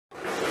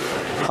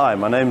Hi,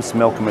 my name is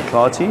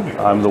Maclarty.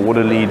 I'm the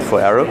water lead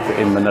for Arup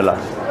in Manila.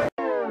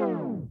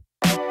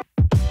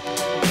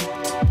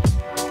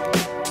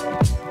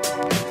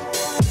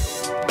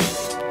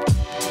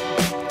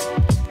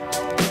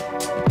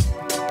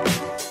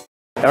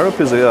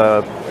 Arup is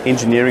an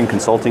engineering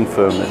consulting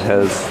firm that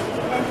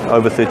has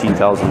over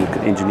 13,000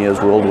 engineers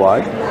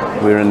worldwide.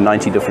 We're in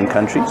 90 different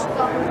countries,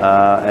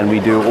 and we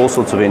do all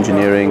sorts of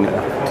engineering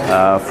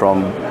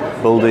from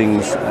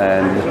buildings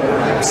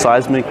and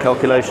seismic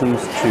calculations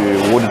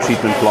to water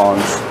treatment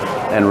plants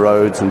and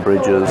roads and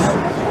bridges,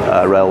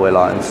 railway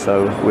lines.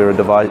 So we're a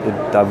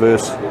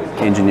diverse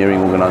engineering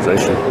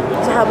organization.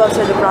 So how about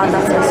the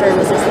products and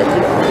services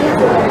that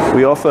you offer?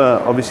 We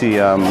offer obviously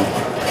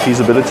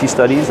feasibility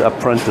studies,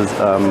 upfront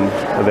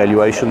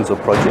evaluations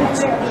of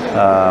projects.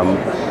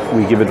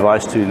 We give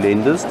advice to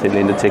lenders,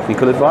 lender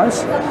technical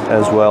advice,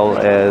 as well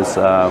as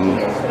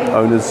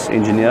owner's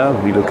engineer.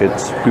 We look at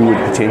who would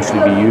potentially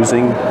be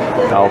using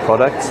our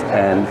products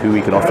and who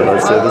we can offer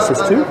those services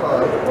to.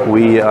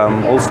 We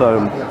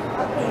also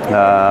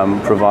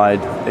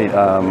provide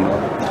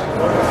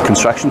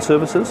construction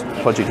services,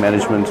 project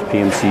management,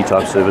 PMC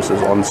type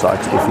services on site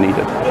if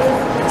needed.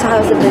 So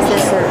how's the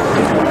business,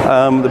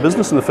 sir? The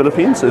business in the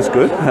Philippines is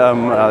good.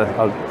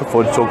 I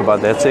prefer to talk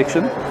about that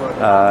section.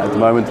 At the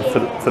moment, the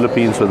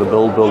Philippines with the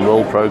Build, Build,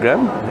 Build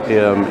program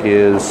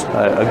is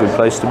a good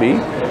place to be.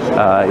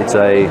 It's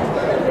a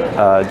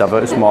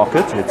diverse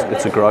market,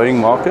 it's a growing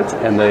market,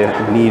 and they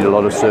need a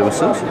lot of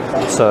services.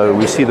 So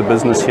we see the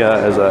business here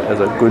as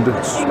a good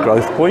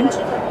growth point.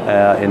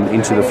 And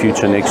into the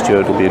future, next year,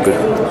 it'll be a good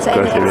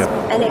growth area.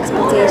 Any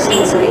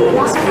expectations in the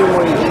next few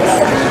more years?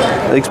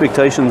 The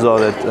expectations are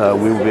that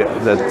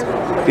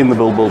that in the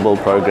Build, Build, Build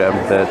program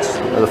that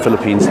the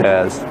Philippines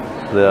has,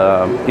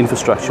 the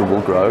infrastructure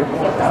will grow,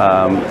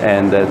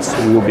 and that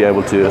we will be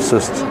able to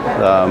assist,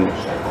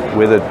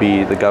 whether it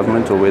be the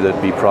government or whether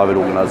it be private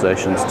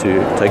organizations,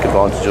 to take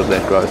advantage of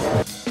that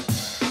growth.